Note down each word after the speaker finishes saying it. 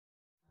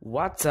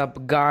What's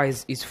up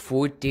guys, it's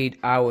 48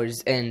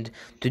 hours and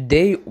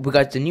today we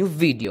got a new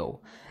video.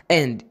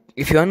 And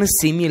if you wanna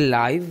see me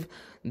live,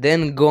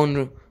 then go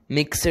on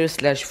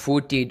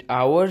Mixer/48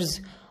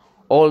 hours.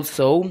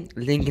 Also,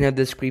 link in the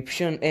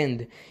description.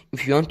 And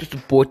if you want to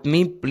support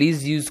me,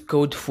 please use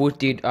code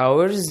 48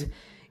 hours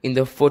in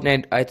the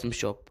Fortnite item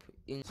shop.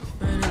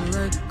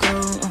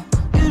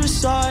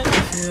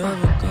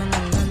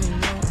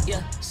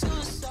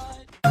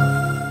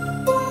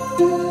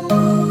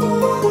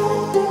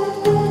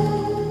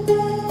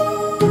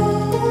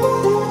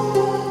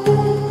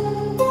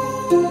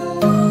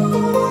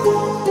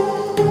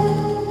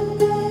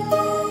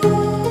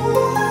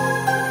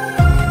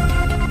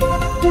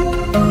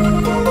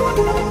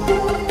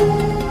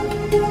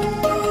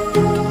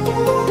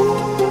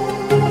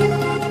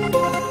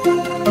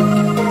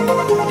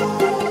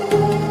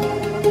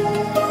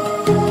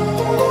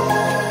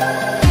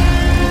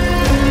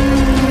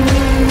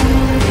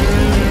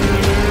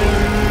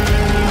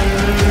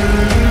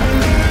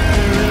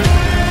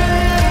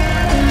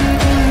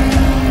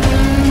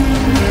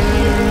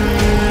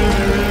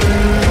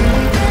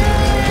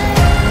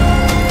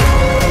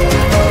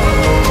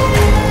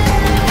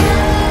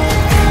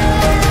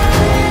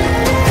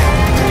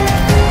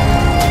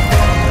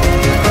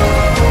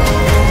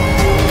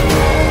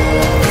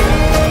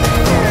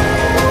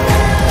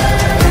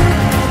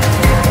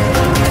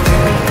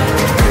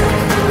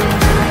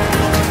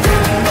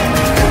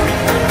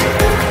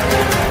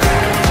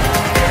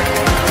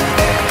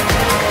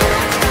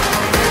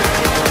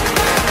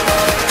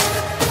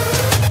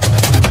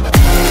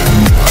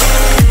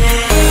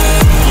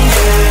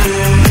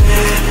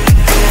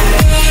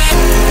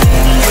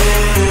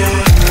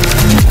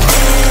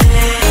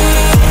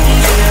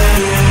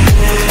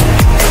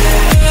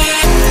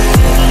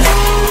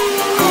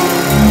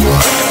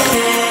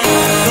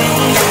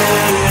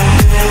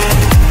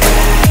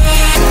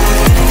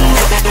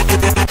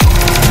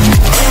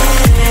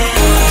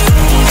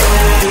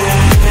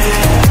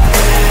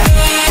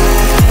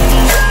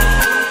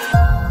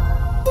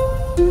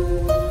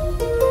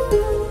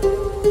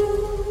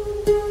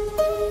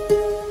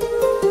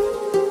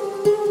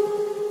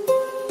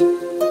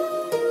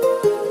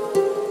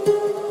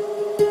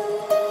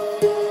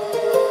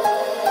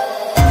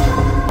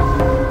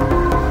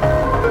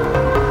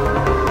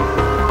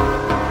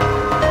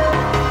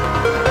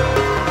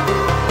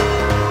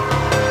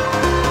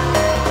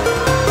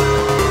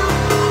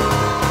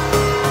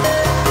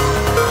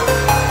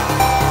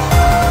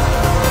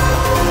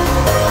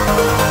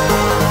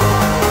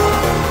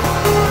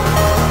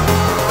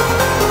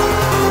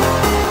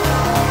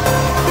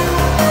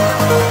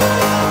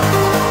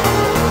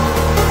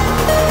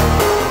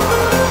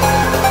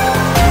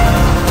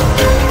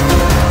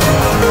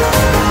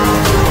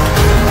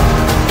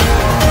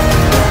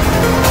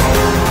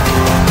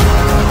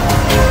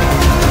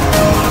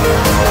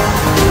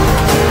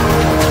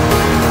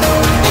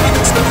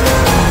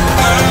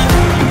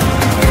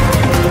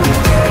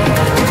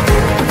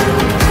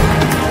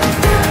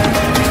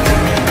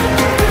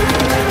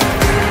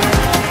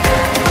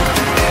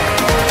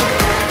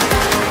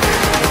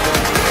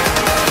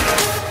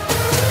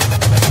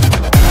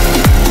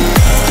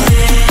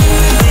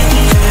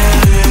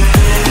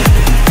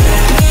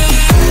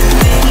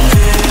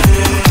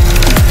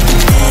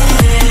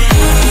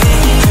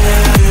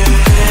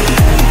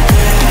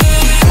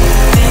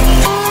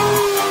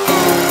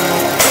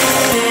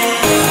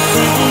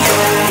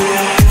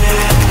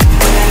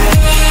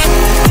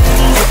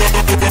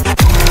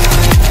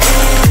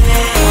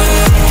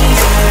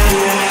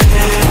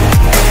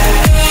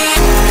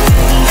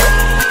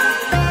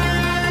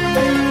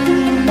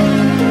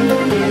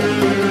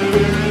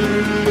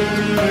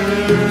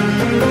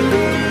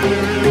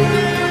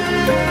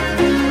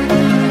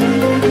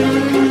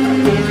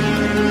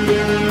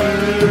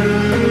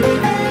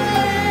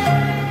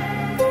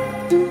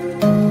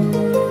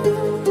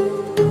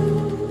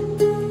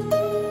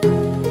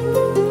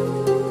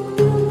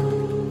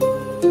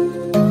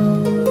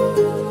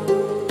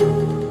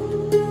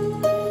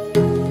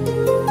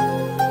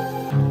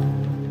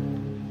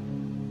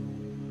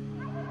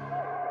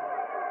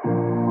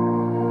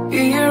 Do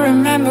you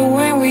remember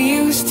when we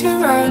used to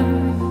run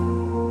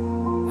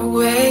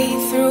away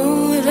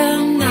through the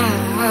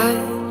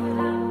night?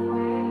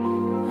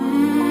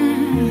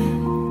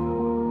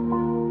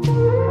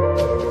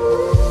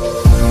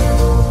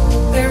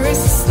 There is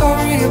a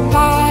story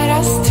about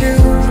us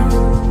two,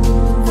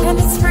 and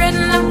it's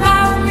written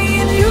about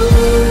me and you.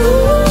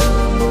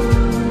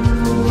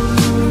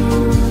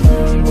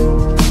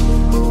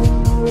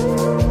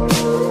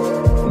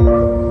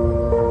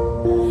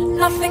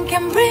 Nothing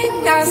can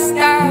bring us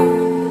down,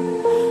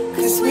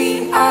 'cause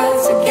we are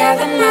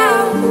together now.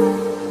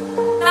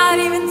 Not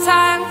even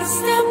time can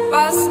stop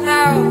us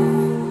now,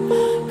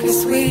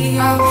 'cause we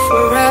are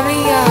forever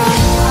young.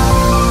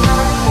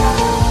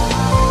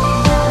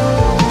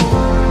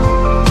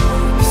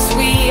 'Cause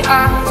we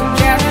are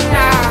together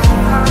now.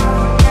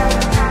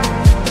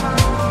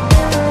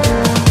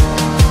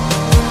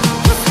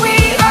 'Cause we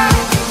are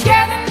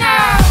together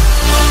now.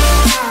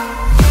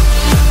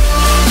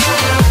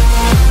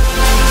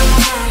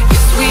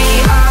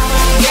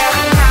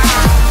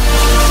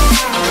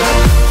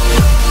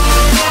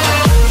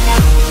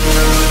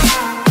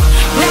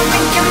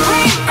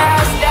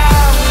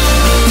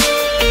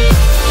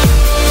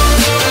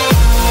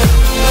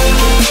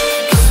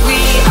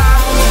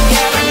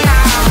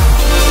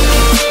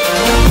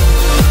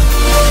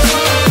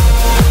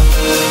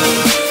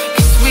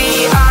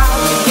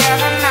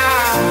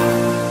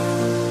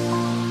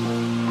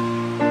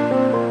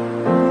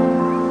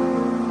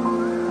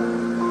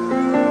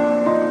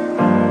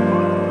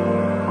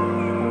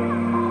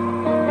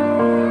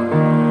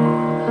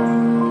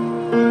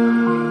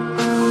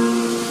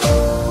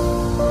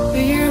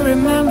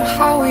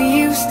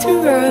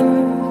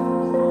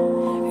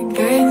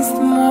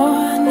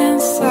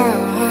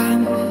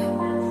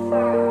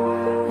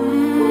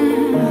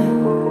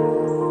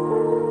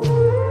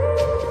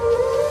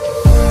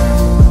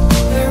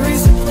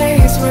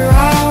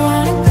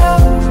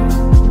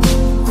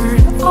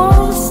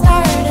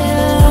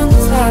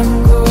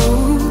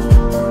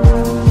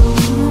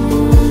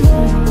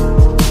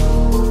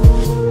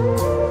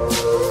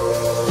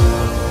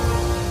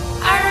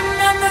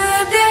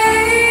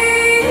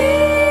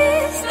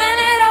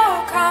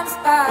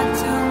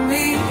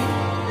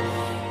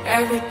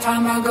 every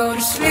time I go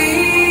to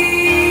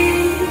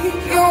sleep,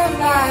 you're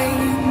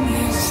lying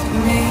next to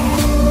me.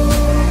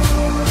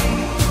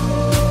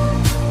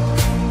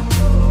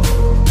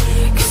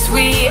 'Cause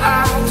we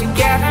are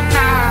together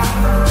now.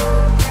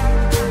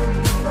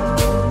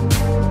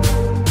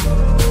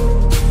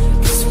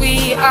 'Cause we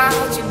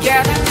are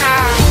together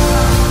now.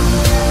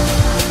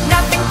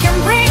 Nothing can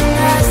bring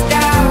us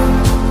down.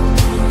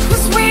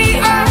 'Cause we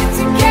are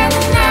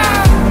together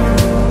now.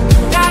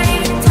 Not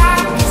even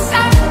time can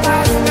stop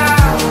us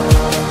now.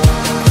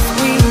 'Cause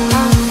we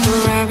are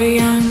forever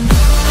young.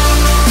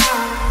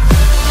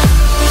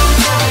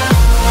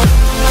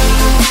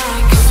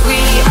 'Cause we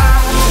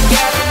are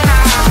together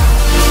now.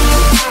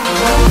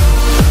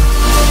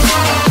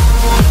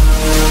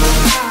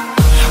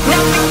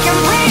 Nothing can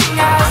bring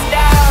us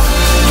down.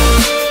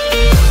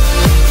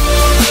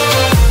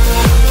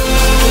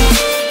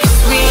 'Cause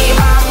we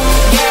are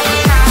together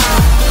now.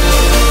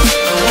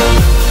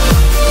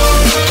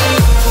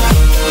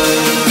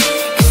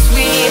 'Cause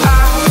we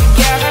are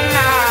together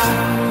now.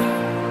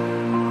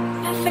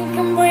 Nothing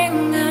can bring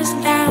us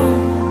down.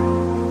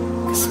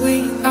 'Cause we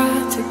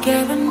are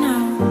together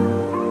now.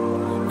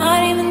 Not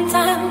even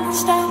time can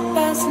stop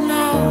us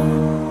now.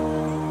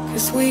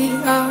 'Cause we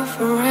are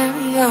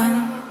forever young.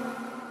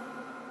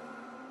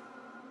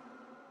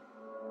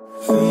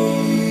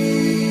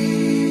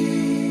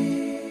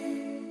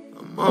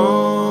 I'm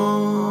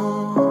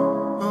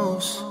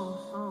almost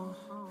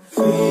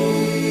free,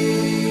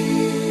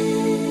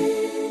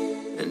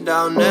 and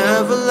I'll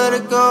never let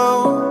it go.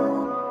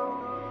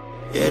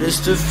 Yeah,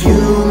 just a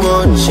few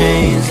more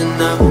chains and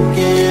I'll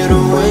get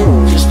away.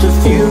 Just a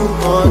few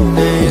more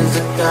days,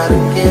 I gotta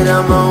get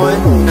out my way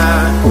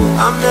now.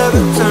 I'm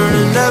never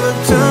turning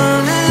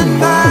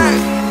back.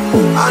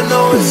 I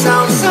know it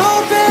sounds so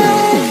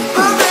bad,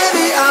 but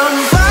baby, I'm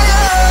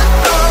fired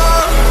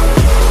up.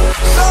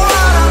 So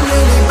hot, I'm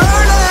really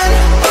burning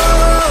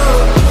up.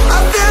 I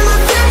feel the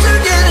future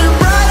getting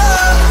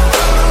brighter.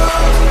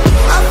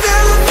 I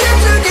feel the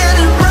future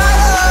getting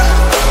brighter.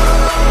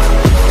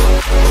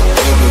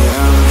 Baby,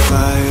 I'm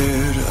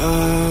fired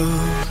up.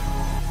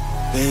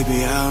 Baby,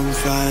 I'm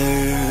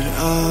fired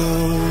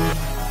up.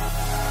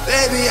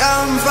 Baby,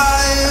 I'm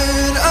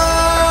fired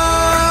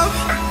up.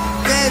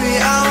 Baby,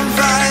 I'm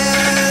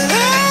fired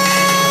up.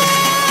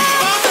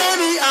 Oh,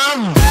 baby,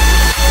 I'm.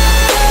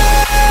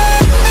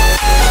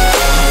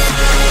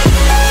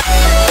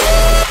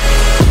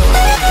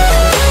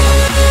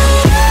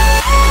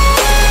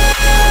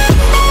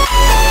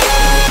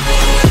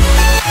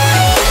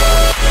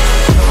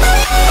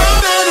 Oh,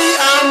 baby,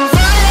 I'm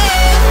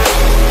fired.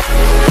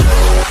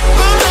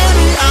 Oh,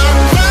 baby, I'm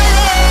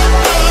fired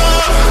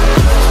up.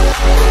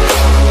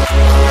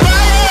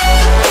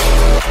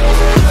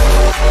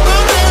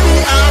 Oh, baby,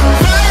 I'm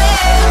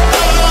fired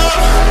up.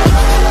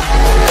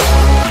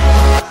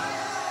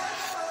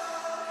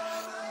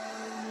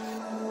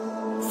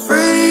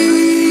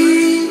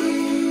 Free,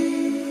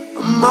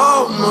 I'm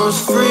almost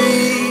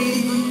free.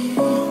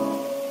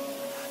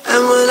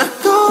 And when I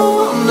go,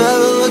 I'm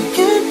never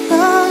looking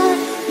back.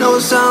 No,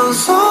 it sounds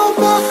so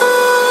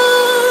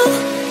bad,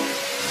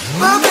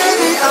 but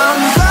baby,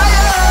 I'm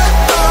fired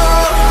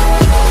up.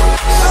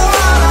 So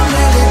hot, I'm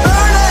really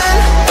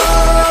burning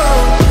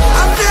up.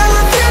 I feel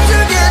the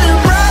future getting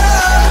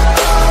brighter.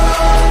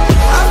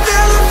 I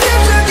feel the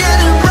future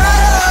getting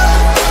brighter.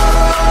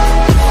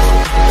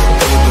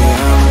 Baby,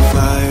 I'm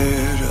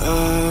fired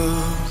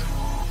up.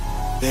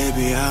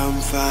 Baby, I'm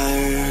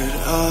fired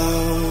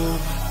up.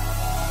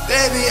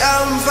 Baby,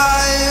 I'm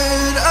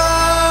fired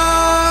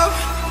up.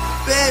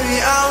 Baby,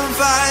 I'm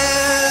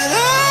fired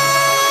up.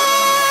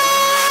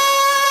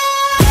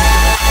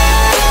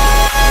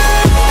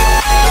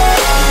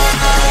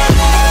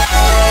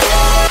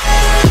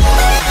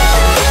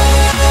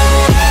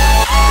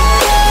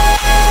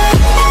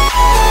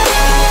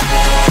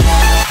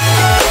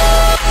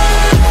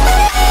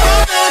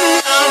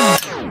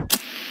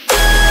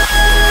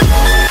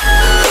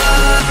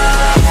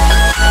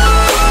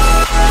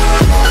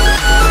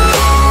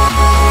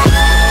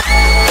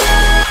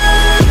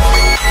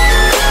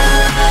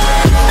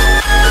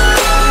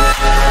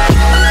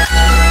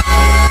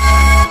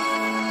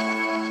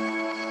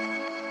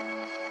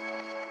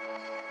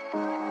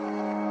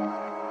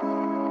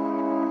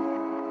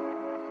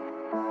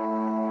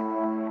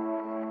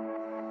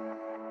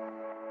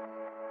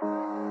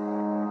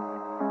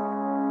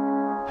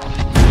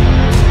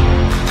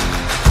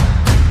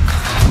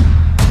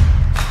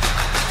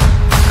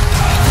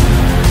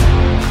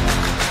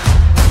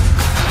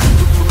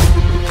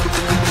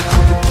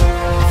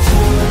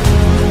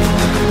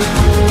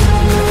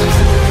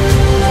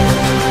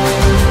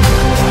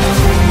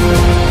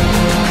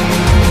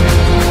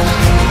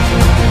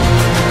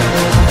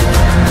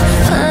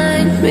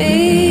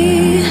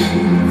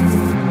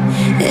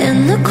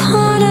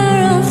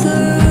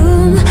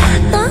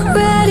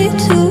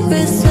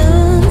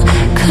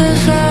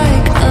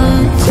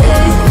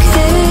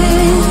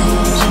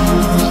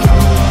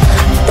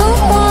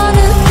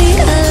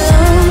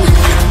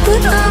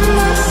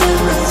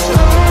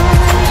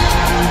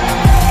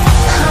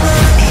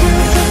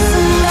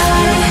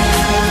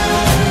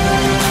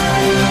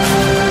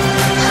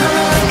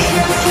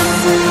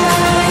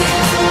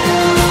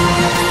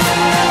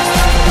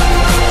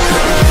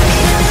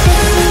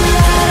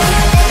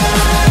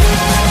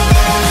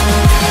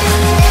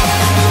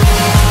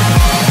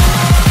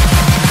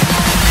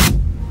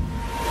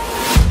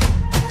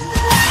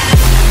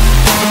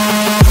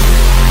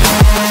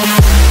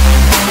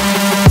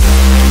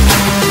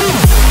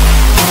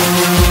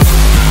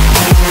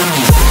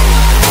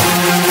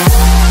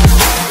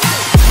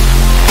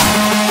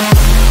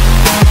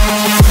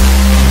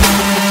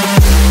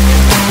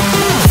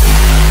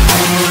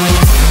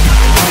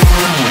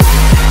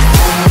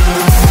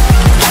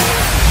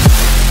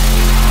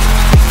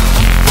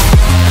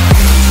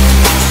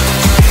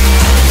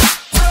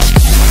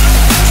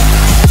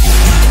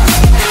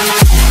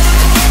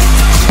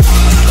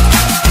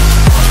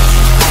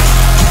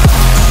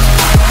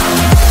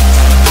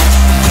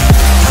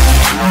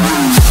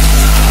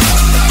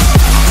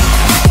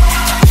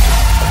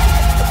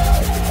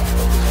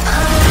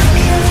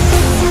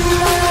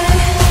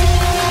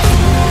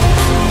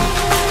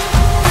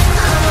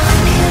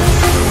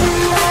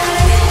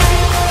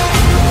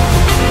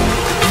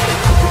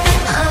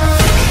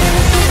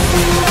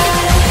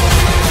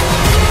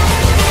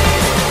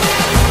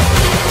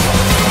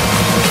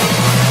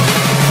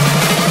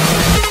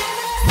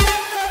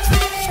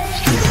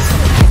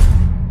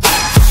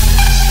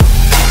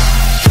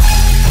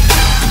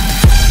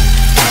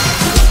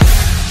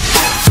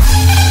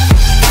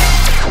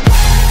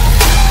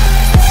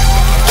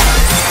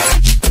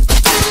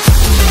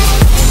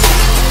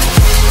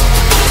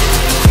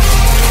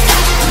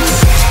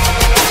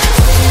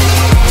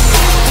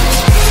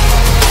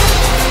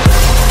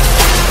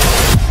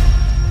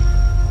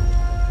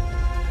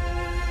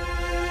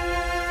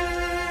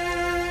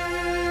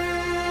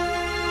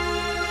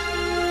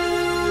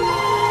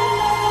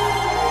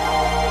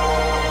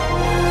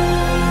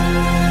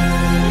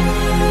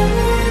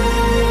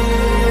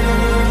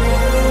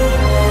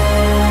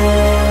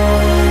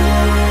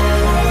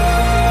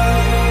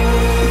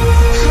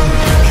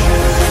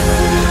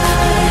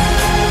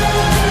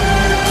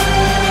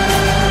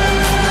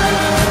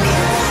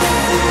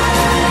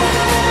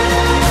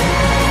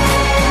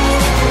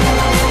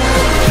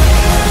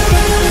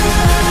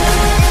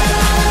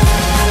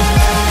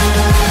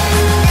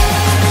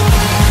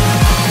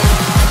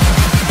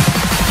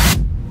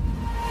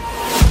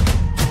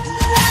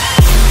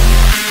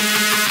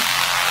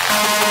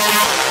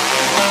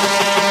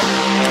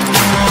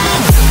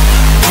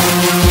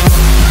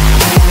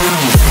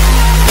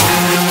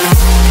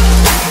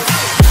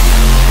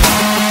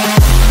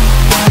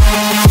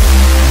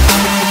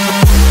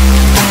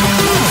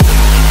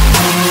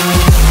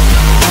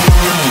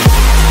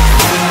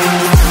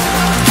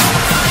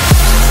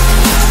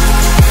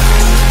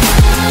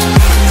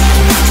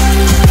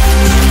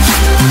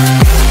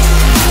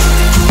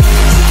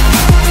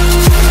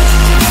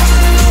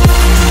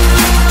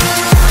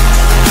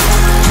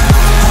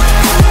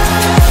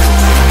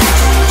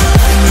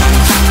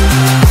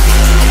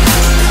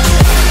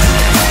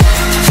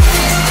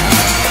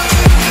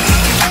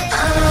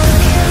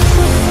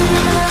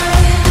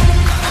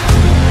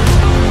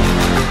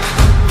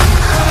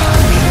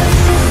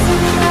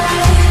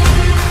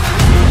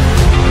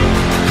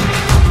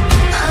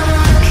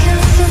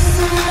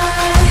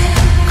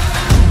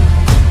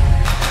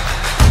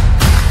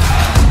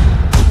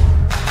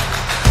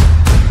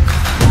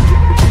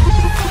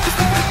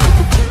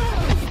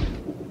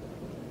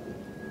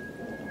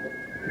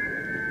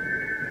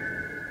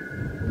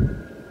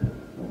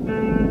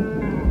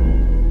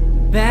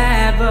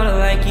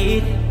 like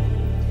it.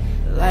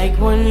 Like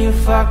when you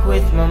fuck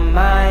with my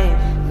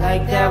mind,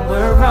 like that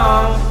we're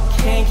wrong,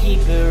 can't keep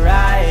it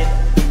right.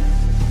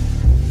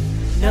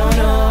 No,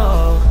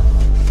 no.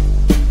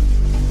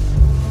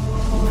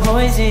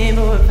 Poison,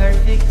 but we're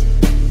perfect.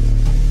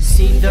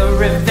 See the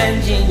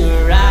revenge in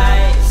your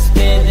eyes.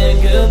 Spare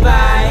the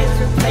goodbyes,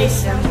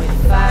 replace them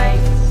with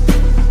fights.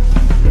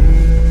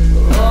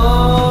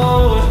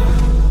 Oh,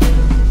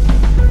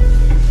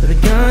 put a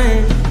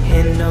gun,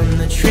 hand on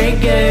the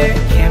trigger.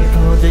 Can't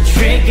pull the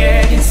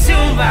trigger,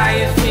 consumed by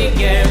a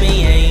figure. Me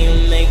and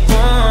you make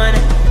one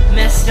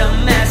messed up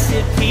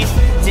masterpiece.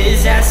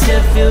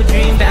 Disaster-filled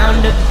dream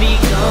bound to be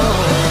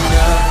gone.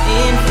 Up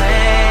in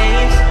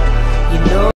flames, you know.